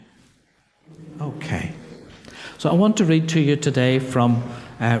So I want to read to you today from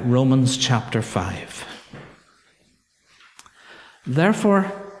Romans chapter 5.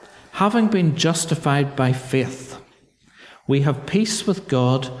 Therefore, having been justified by faith, we have peace with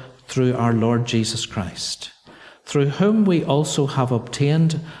God through our Lord Jesus Christ, through whom we also have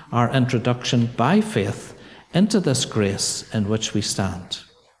obtained our introduction by faith into this grace in which we stand.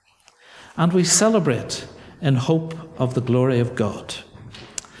 And we celebrate in hope of the glory of God.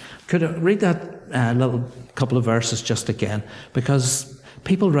 Could I read that little couple of verses just again? Because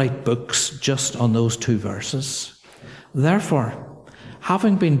people write books just on those two verses. Therefore,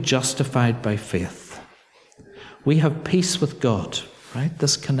 having been justified by faith, we have peace with God, right?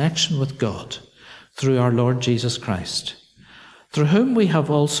 This connection with God through our Lord Jesus Christ, through whom we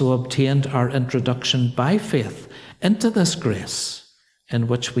have also obtained our introduction by faith into this grace in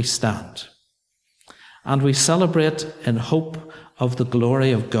which we stand. And we celebrate in hope of the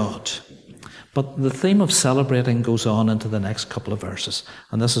glory of God. But the theme of celebrating goes on into the next couple of verses,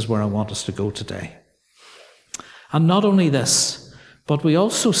 and this is where I want us to go today. And not only this, but we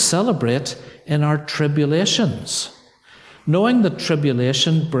also celebrate in our tribulations, knowing that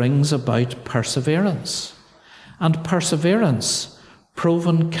tribulation brings about perseverance, and perseverance,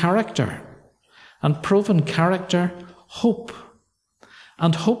 proven character, and proven character, hope.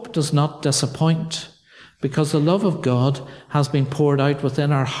 And hope does not disappoint, because the love of God has been poured out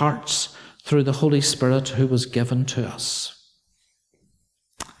within our hearts through the Holy Spirit who was given to us.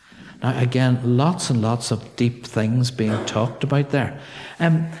 Now again, lots and lots of deep things being talked about there.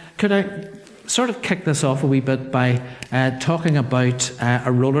 Could I sort of kick this off a wee bit by talking about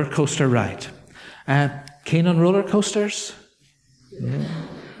a roller coaster ride? Keen on roller coasters? Yeah.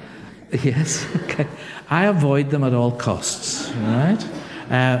 Yes, okay. I avoid them at all costs, right?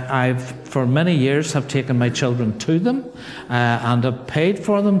 I've, for many years, have taken my children to them and have paid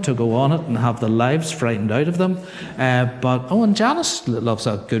for them to go on it and have the lives frightened out of them. And Janice loves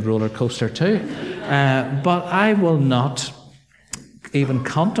a good roller coaster too. But I will not even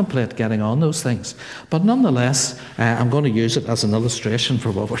contemplate getting on those things. But nonetheless, I'm going to use it as an illustration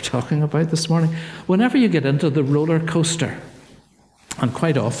for what we're talking about this morning. Whenever you get into the roller coaster, and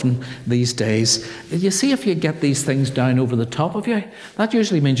quite often these days, you see if you get these things down over the top of you, that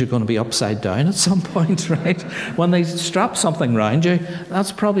usually means you're going to be upside down at some point, right? When they strap something round you,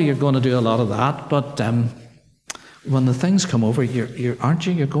 that's probably you're going to do a lot of that. But when the things come over, you're going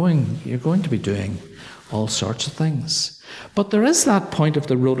to be doing all sorts of things. But there is that point of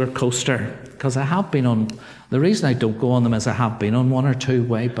the roller coaster, because I have been on. The reason I don't go on them is I have been on one or two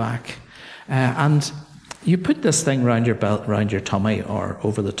way back, and you put this thing round your belt, round your tummy, or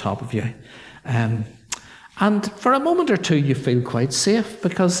over the top of you. And for a moment or two, you feel quite safe,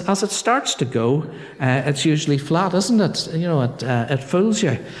 because as it starts to go, it's usually flat, isn't it? You know, it fools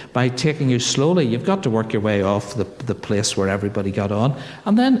you by taking you slowly. You've got to work your way off the place where everybody got on,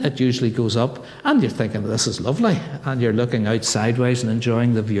 and then it usually goes up, and you're thinking, this is lovely, and you're looking out sideways and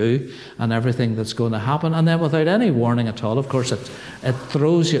enjoying the view and everything that's going to happen, and then without any warning at all, of course, it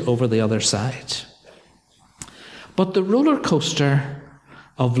throws you over the other side. But the roller coaster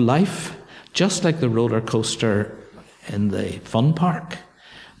of life, just like the roller coaster in the fun park,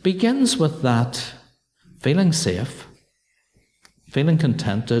 begins with that feeling safe, feeling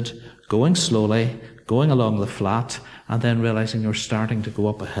contented, going slowly, going along the flat, and then realizing you're starting to go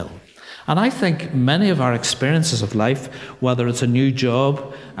up a hill. And I think many of our experiences of life, whether it's a new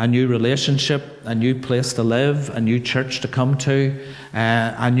job, a new relationship, a new place to live, a new church to come to,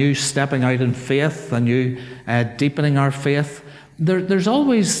 a new stepping out in faith, a new deepening our faith, there's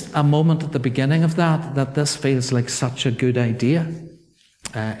always a moment at the beginning of that this feels like such a good idea.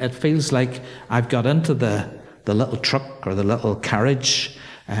 It feels like I've got into the little truck or the little carriage.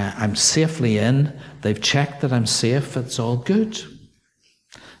 I'm safely in. They've checked that I'm safe. It's all good.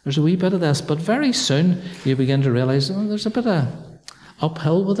 There's a wee bit of this, but very soon you begin to realize, there's a bit of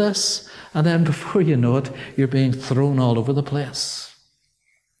uphill with this, and then before you know it, you're being thrown all over the place.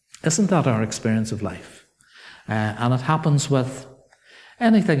 Isn't that our experience of life? And it happens with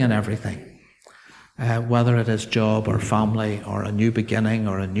anything and everything, whether it is job or family or a new beginning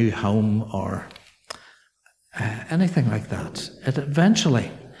or a new home or anything like that.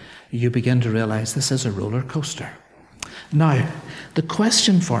 Eventually, you begin to realize this is a roller coaster. Now, the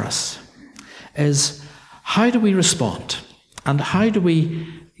question for us is, how do we respond? And how do we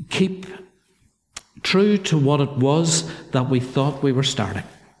keep true to what it was that we thought we were starting?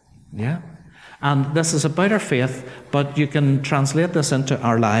 Yeah? And this is about our faith, but you can translate this into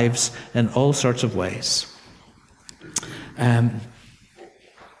our lives in all sorts of ways.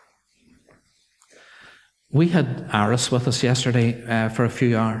 We had Aris with us yesterday for a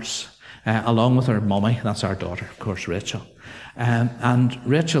few hours. along with her mummy. That's our daughter, of course, Rachel. And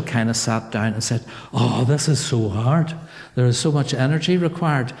Rachel kind of sat down and said, "Oh, this is so hard. There is so much energy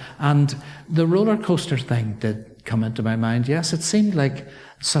required." And the roller coaster thing did come into my mind. Yes, it seemed like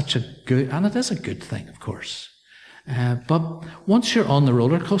such a good, and it is a good thing, of course. But once you're on the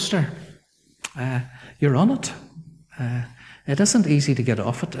roller coaster, you're on it. It isn't easy to get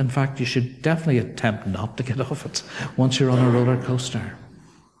off it. In fact, you should definitely attempt not to get off it once you're on a roller coaster.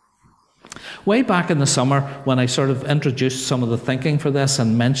 Way back in the summer, when I sort of introduced some of the thinking for this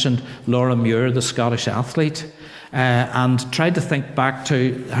and mentioned Laura Muir, the Scottish athlete, and tried to think back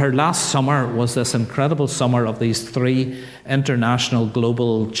to her last summer was this incredible summer of these 3 international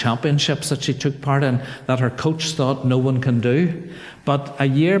global championships that she took part in that her coach thought no one can do. But a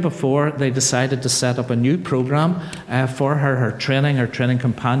year before, they decided to set up a new program for her training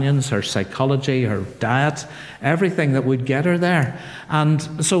companions, her psychology, her diet, everything that would get her there.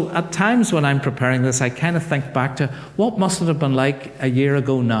 And so at times when I'm preparing this, I kind of think back to what must it have been like a year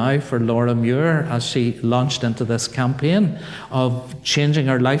ago now for Laura Muir as she launched into this campaign of changing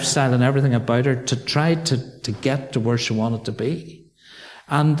her lifestyle and everything about her to try to get to where she wanted to be.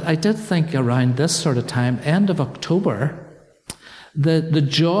 And I did think around this sort of time, end of October, the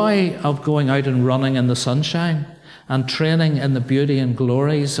joy of going out and running in the sunshine and training in the beauty and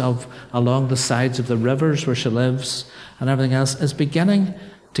glories of along the sides of the rivers where she lives and everything else is beginning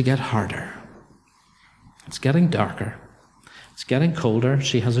to get harder. It's getting darker. It's getting colder.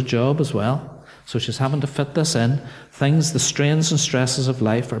 She has a job as well, so she's having to fit this in. Things, the strains and stresses of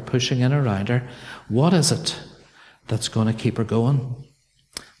life are pushing in around her. What is it that's going to keep her going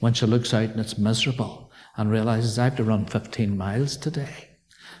when she looks out and it's miserable and realises I have to run 15 miles today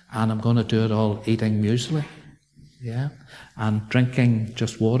and I'm going to do it all eating muesli, and drinking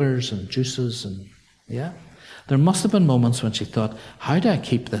just waters and juices, and there must have been moments when she thought, how do I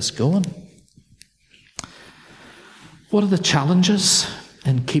keep this going? What are the challenges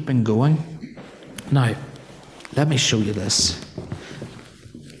in keeping going? Now, let me show you this.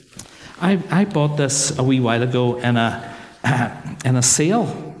 I bought this a wee while ago in a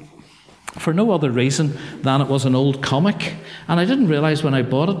sale for no other reason than it was an old comic. And I didn't realise when I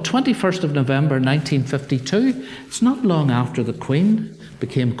bought it, 21st of November 1952, it's not long after the Queen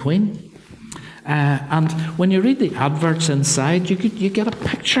became Queen. And when you read the adverts inside, you get a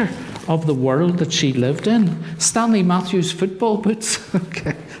picture of the world that she lived in. Stanley Matthews football boots.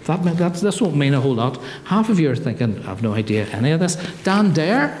 Okay, this won't mean a whole lot. Half of you are thinking, I've no idea any of this. Dan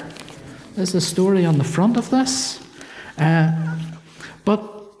Dare is the story on the front of this. But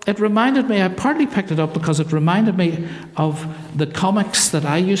it reminded me, I partly picked it up because it reminded me of the comics that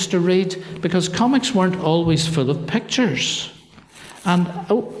I used to read, because comics weren't always full of pictures. And,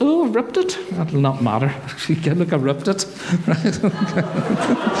 I ripped it. That'll not matter. Look, I ripped it.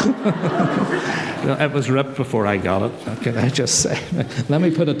 It was ripped before I got it. Can I just say? Let me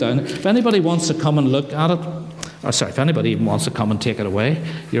put it down. If anybody wants to come and look at it, if anybody even wants to come and take it away,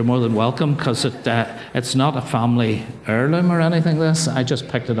 you're more than welcome, because it's not a family heirloom or anything, this. I just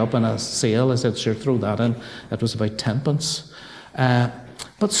picked it up in a sale. I said, sure, throw that in. It was about 10p.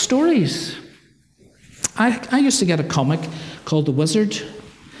 But stories. I used to get a comic called The Wizard,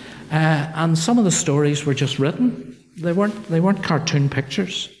 and some of the stories were just written. They weren't cartoon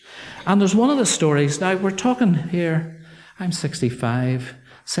pictures. And there's one of the stories, now we're talking here, I'm 65,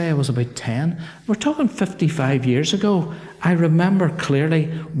 say I was about 10. We're talking 55 years ago. I remember clearly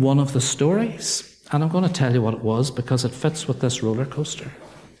one of the stories, and I'm going to tell you what it was because it fits with this roller coaster.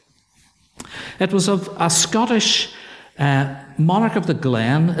 It was of a Scottish Monarch of the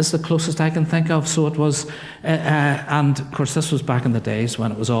Glen is the closest I can think of. So it was, and of course this was back in the days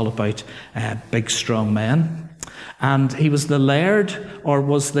when it was all about big strong men. And he was the laird, or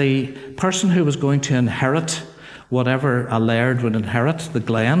was the person who was going to inherit whatever a laird would inherit, the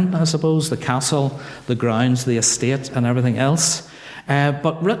glen, I suppose, the castle, the grounds, the estate, and everything else.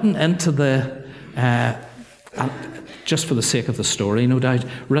 But written into the, just for the sake of the story, no doubt,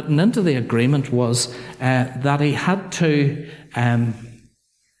 written into the agreement was that he had to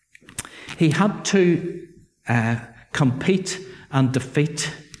compete and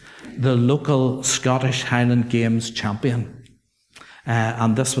defeat the local Scottish Highland Games champion.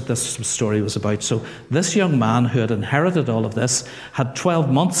 And this is what this story was about. So this young man who had inherited all of this had 12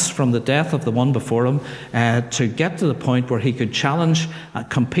 months from the death of the one before him to get to the point where he could challenge,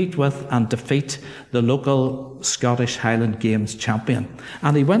 compete with and defeat the local Scottish Highland Games champion.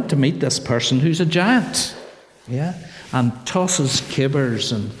 And he went to meet this person who's a giant, and tosses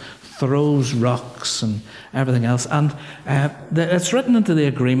cabers and throws rocks and everything else. And it's written into the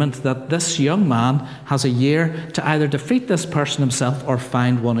agreement that this young man has a year to either defeat this person himself or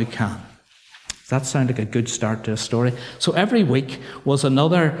find one who can. That sounded like a good start to a story. So every week was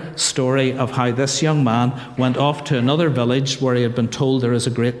another story of how this young man went off to another village where he had been told there is a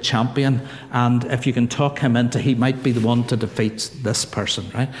great champion, and if you can talk him into, he might be the one to defeat this person,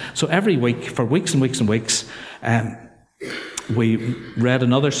 right? So every week, for weeks and weeks and weeks, we read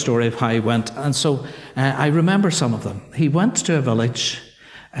another story of how he went. And so I remember some of them. He went to a village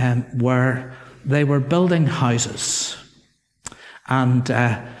where they were building houses. And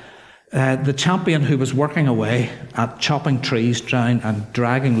the champion who was working away at chopping trees down and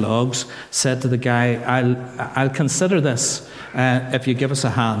dragging logs said to the guy, I'll consider this if you give us a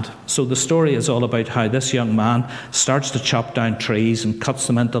hand. So the story is all about how this young man starts to chop down trees and cuts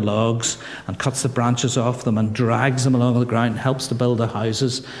them into logs and cuts the branches off them and drags them along the ground, helps to build the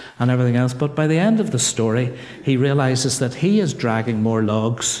houses and everything else. But by the end of the story, he realizes that he is dragging more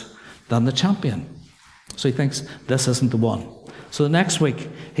logs than the champion. So he thinks, this isn't the one. So the next week,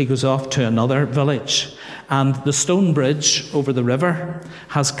 he goes off to another village, and the stone bridge over the river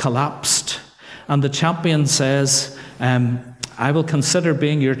has collapsed. And the champion says, I will consider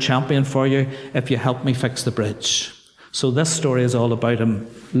being your champion for you if you help me fix the bridge. So this story is all about him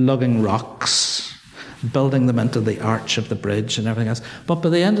lugging rocks, building them into the arch of the bridge and everything else. But by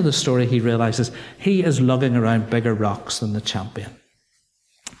the end of the story, he realizes he is lugging around bigger rocks than the champion.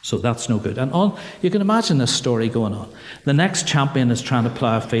 So that's no good. And you can imagine this story going on. The next champion is trying to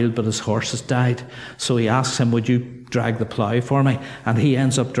plough a field, but his horse has died. So he asks him, would you drag the plough for me? And he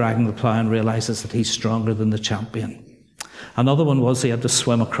ends up dragging the plough and realizes that he's stronger than the champion. Another one was he had to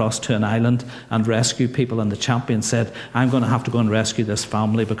swim across to an island and rescue people, and the champion said, I'm going to have to go and rescue this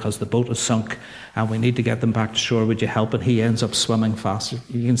family because the boat is sunk and we need to get them back to shore. Would you help? And he ends up swimming faster.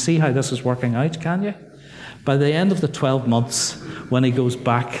 You can see how this is working out, can you? By the end of the 12 months, when he goes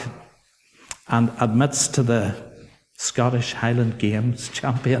back and admits to the Scottish Highland Games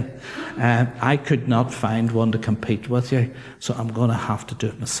champion, I could not find one to compete with you, so I'm going to have to do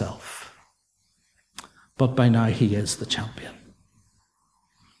it myself. But by now he is the champion.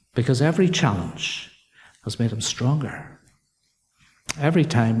 Because every challenge has made him stronger. Every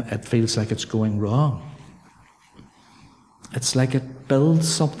time it feels like it's going wrong, it's like it builds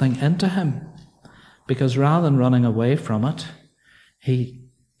something into him. Because rather than running away from it, he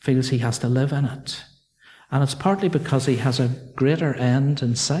feels he has to live in it. And it's partly because he has a greater end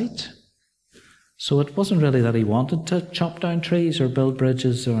in sight. So it wasn't really that he wanted to chop down trees or build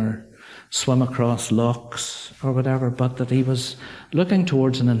bridges or swim across lochs or whatever, but that he was looking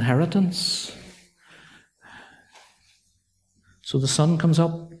towards an inheritance. So the sun comes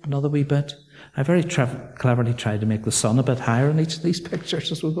up another wee bit. I very cleverly tried to make the sun a bit higher in each of these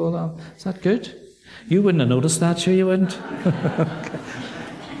pictures as we're going on. Is that good? You wouldn't have noticed that, sure you wouldn't? Okay.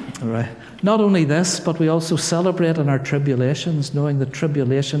 All right. Not only this, but we also celebrate in our tribulations, knowing that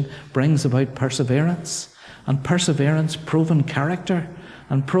tribulation brings about perseverance, and perseverance, proven character,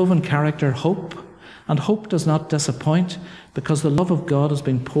 and proven character, hope. And hope does not disappoint, because the love of God has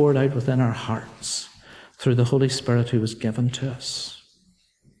been poured out within our hearts through the Holy Spirit who was given to us.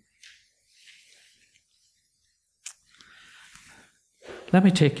 Let me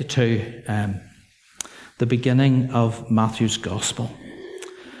take you to the beginning of Matthew's Gospel.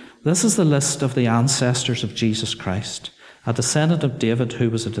 This is the list of the ancestors of Jesus Christ, a descendant of David who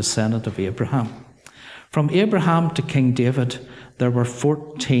was a descendant of Abraham. From Abraham to King David, there were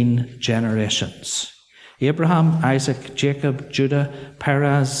 14 generations. Abraham, Isaac, Jacob, Judah,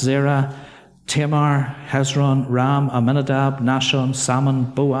 Perez, Zerah, Tamar, Hezron, Ram, Amminadab, Nahshon, Salmon,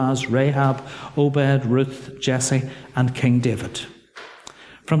 Boaz, Rahab, Obed, Ruth, Jesse, and King David.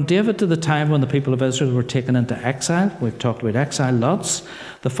 From David to the time when the people of Israel were taken into exile, we've talked about exile lots,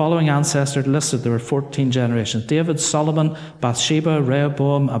 the following ancestors listed, there were 14 generations. David, Solomon, Bathsheba,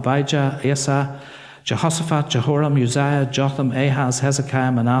 Rehoboam, Abijah, Asa, Jehoshaphat, Jehoram, Uzziah, Jotham, Ahaz,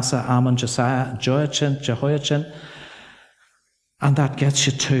 Hezekiah, Manasseh, Ammon, Josiah, Jehoiachin. And that gets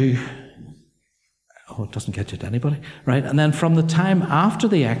you to... Oh, it doesn't get you to anybody, right? And then from the time after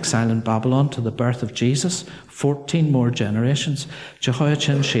the exile in Babylon to the birth of Jesus, 14 more generations.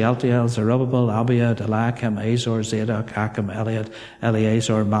 Jehoiachin, Shealtiel, Zerubbabel, Abiud, Eliakim, Azor, Zadok, Achim, Eliad,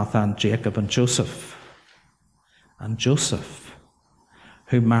 Eleazar, Mathan, Jacob, and Joseph. And Joseph,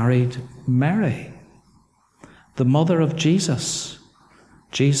 who married Mary, the mother of Jesus.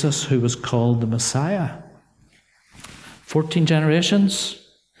 Jesus, who was called the Messiah. 14 generations.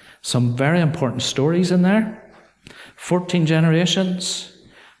 Some very important stories in there. 14 generations,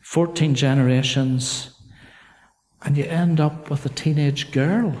 and you end up with a teenage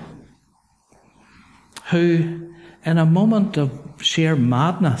girl who, in a moment of sheer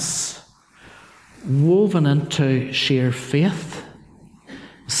madness, woven into sheer faith,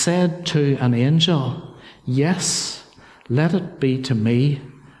 said to an angel, "Yes, let it be to me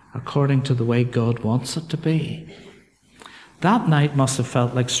according to the way God wants it to be." That night must have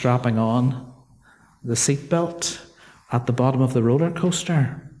felt like strapping on the seatbelt at the bottom of the roller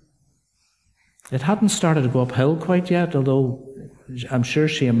coaster. It hadn't started to go uphill quite yet, although I'm sure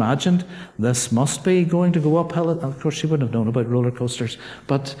she imagined this must be going to go uphill. Of course, she wouldn't have known about roller coasters.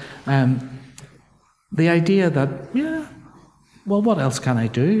 But the idea that, well, what else can I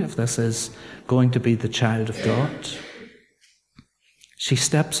do if this is going to be the child of God? She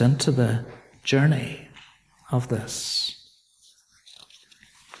steps into the journey of this.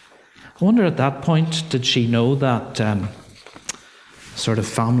 I wonder at that point, did she know that sort of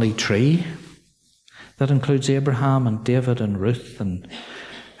family tree that includes Abraham and David and Ruth and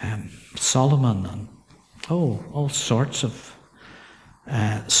Solomon and all sorts of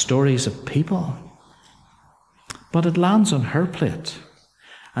stories of people? But it lands on her plate,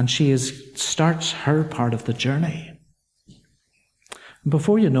 and she starts her part of the journey. And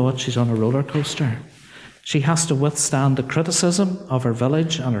before you know it, she's on a roller coaster. She has to withstand the criticism of her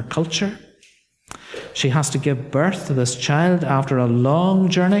village and her culture. She has to give birth to this child after a long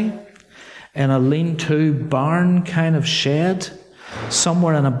journey in a lean-to barn kind of shed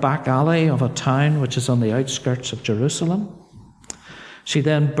somewhere in a back alley of a town which is on the outskirts of Jerusalem. She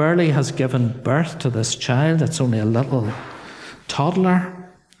then barely has given birth to this child. It's only a little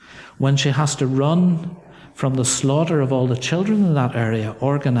toddler when she has to run from the slaughter of all the children in that area,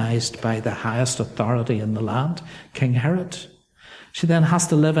 organised by the highest authority in the land, King Herod. She then has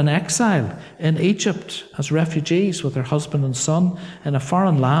to live in exile in Egypt as refugees with her husband and son in a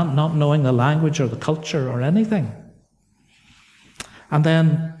foreign land, not knowing the language or the culture or anything. And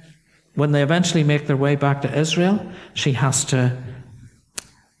then when they eventually make their way back to Israel, she has to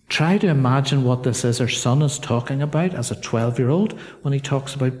try to imagine what this is her son is talking about as a 12-year-old when he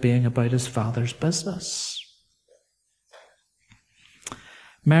talks about being about his father's business.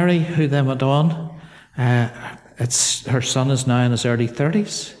 Mary, who then went on, her son is now in his early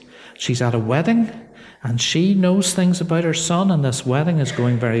 30s. She's at a wedding, and she knows things about her son, and this wedding is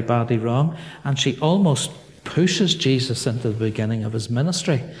going very badly wrong, and she almost pushes Jesus into the beginning of his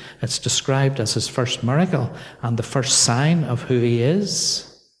ministry. It's described as his first miracle and the first sign of who he is.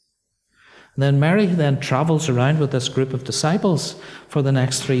 And then Mary then travels around with this group of disciples for the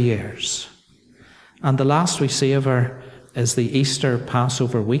next 3 years. And the last we see of her is the Easter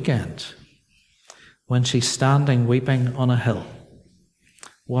Passover weekend, when she's standing weeping on a hill,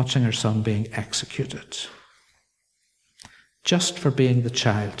 watching her son being executed, just for being the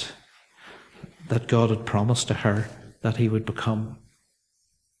child that God had promised to her that he would become.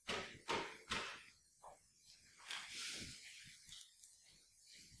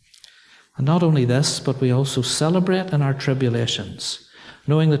 And not only this, but we also celebrate in our tribulations,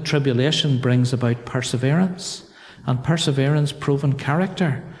 knowing that tribulation brings about perseverance, and perseverance proven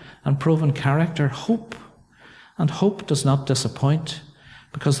character, and proven character hope. And hope does not disappoint,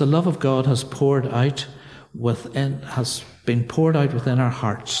 because the love of God has been poured out within our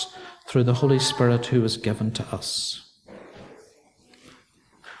hearts through the Holy Spirit who is given to us.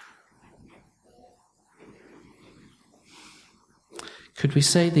 Could we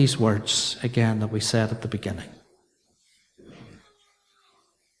say these words again that we said at the beginning?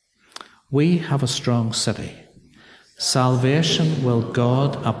 We have a strong city. Salvation will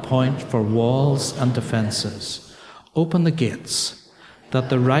God appoint for walls and defences. Open the gates, that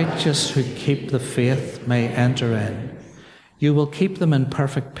the righteous who keep the faith may enter in. You will keep them in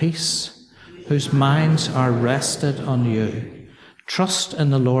perfect peace, whose minds are rested on you. Trust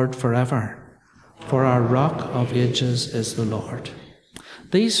in the Lord forever, for our rock of ages is the Lord.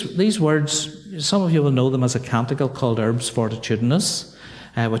 These words, some of you will know them as a canticle called Urbs Fortitudinus,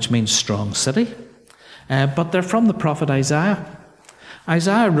 which means strong city. But they're from the prophet Isaiah.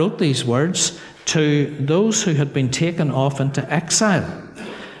 Isaiah wrote these words to those who had been taken off into exile.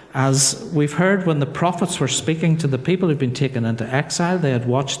 As we've heard, when the prophets were speaking to the people who'd been taken into exile, they had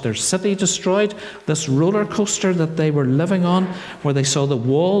watched their city destroyed, this roller coaster that they were living on, where they saw the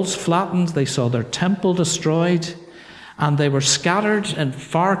walls flattened, they saw their temple destroyed, and they were scattered in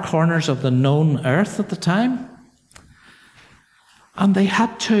far corners of the known earth at the time. And they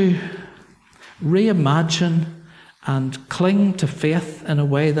had to reimagine and cling to faith in a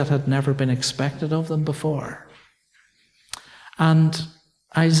way that had never been expected of them before. And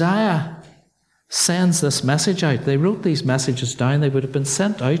Isaiah sends this message out. They wrote these messages down. They would have been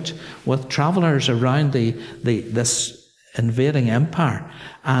sent out with travellers around this invading empire,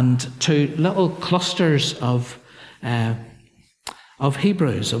 and to little clusters of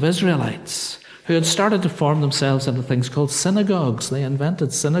Hebrews, of Israelites, who had started to form themselves into things called synagogues. They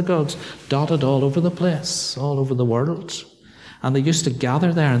invented synagogues dotted all over the place, all over the world. And they used to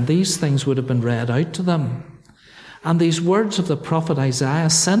gather there, and these things would have been read out to them. And these words of the prophet Isaiah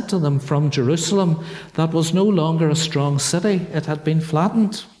sent to them from Jerusalem, that was no longer a strong city, it had been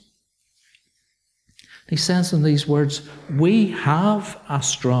flattened. He says in these words, we have a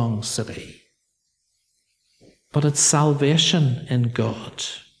strong city, but it's salvation in God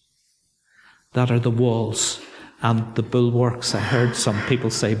that are the walls and the bulwarks. I heard some people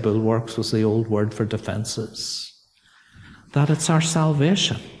say bulwarks was the old word for defences. That it's our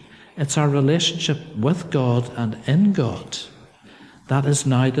salvation, it's our relationship with God and in God that is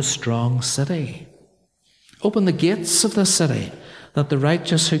now the strong city. Open the gates of the city, that the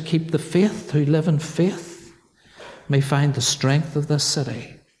righteous who keep the faith, who live in faith, may find the strength of this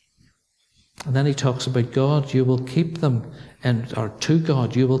city. And then he talks about God, you will keep them to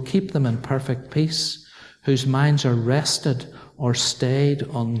God, you will keep them in perfect peace, whose minds are rested or stayed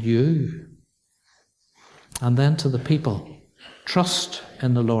on you. And then to the people, trust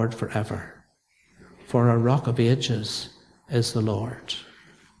in the Lord forever, for our rock of ages is the Lord.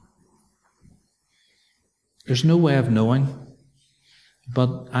 There's no way of knowing,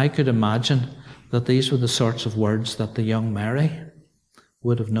 but I could imagine that these were the sorts of words that the young Mary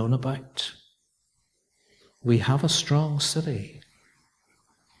would have known about. We have a strong city.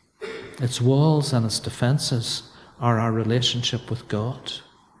 Its walls and its defences are our relationship with God.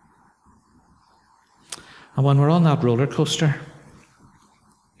 And when we're on that roller coaster,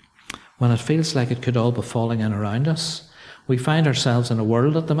 when it feels like it could all be falling in around us, we find ourselves in a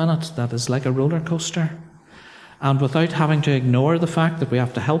world at the minute that is like a roller coaster. And without having to ignore the fact that we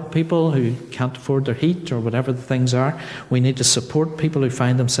have to help people who can't afford their heat or whatever the things are, we need to support people who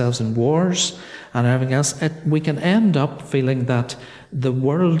find themselves in wars and everything else, we can end up feeling that the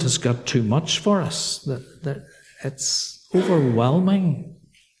world has got too much for us, that it's overwhelming.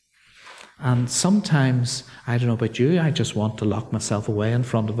 And sometimes, I don't know about you, I just want to lock myself away in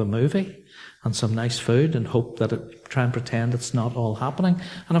front of a movie and some nice food and hope that try and pretend it's not all happening.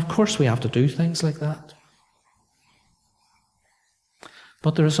 And of course we have to do things like that.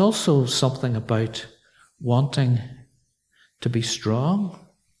 But there is also something about wanting to be strong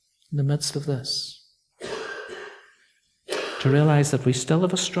in the midst of this. To realize that we still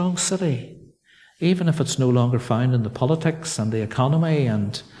have a strong city, even if it's no longer found in the politics and the economy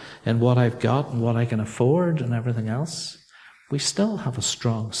and in what I've got and what I can afford and everything else. We still have a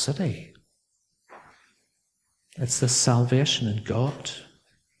strong city. It's this salvation in God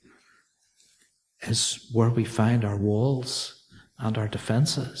is where we find our walls and our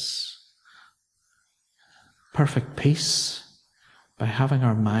defences. Perfect peace by having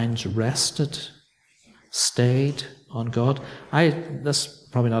our minds rested, stayed on God. This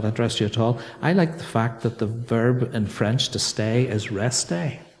probably not interest you at all. I like the fact that the verb in French to stay is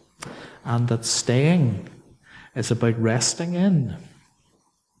rester, and that staying is about resting in.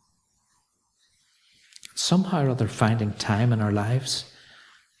 Somehow or other finding time in our lives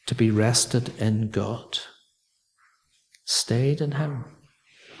to be rested in God, stayed in Him.